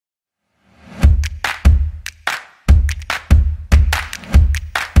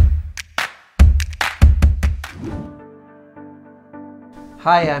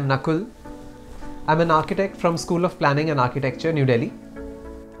Hi, I'm Nakul. I'm an architect from School of Planning and Architecture, New Delhi.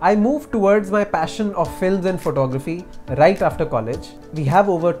 I moved towards my passion of films and photography right after college. We have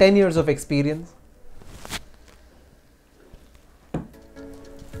over 10 years of experience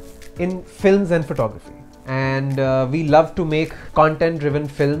in films and photography. And we love to make content-driven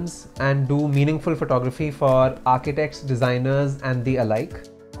films and do meaningful photography for architects, designers and the alike.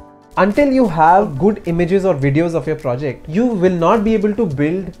 Until you have good images or videos of your project, you will not be able to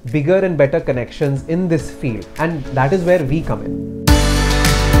build bigger and better connections in this field, and that is where we come in.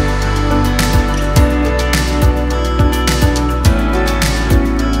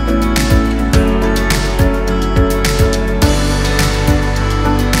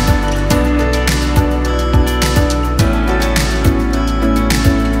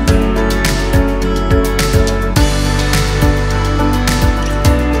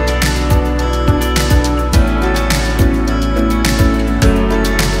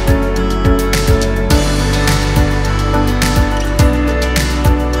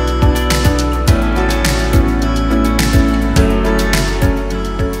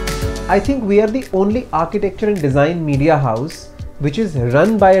 I think we are the only architecture and design media house which is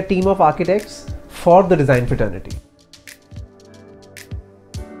run by a team of architects for the design fraternity.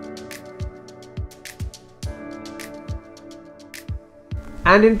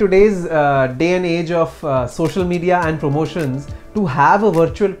 And in today's day and age of social media and promotions, to have a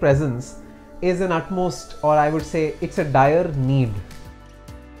virtual presence is an utmost, or I would say it's a dire need.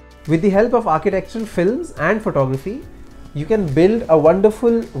 With the help of architectural films and photography, you can build a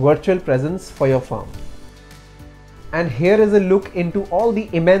wonderful virtual presence for your firm. And here is a look into all the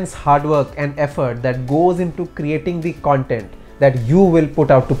immense hard work and effort that goes into creating the content that you will put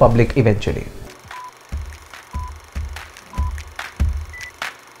out to public eventually.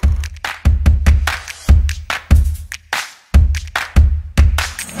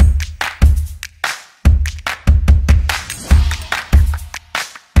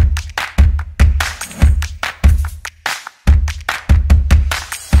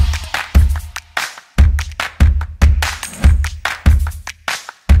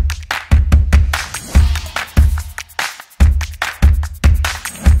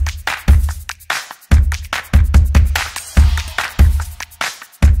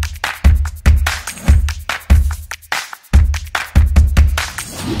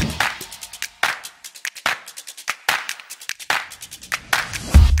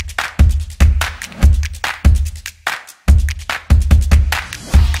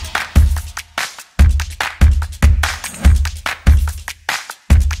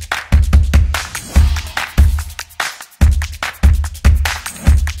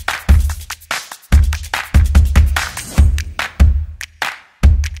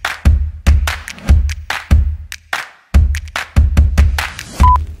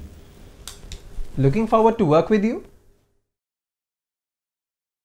 Looking forward to work with you.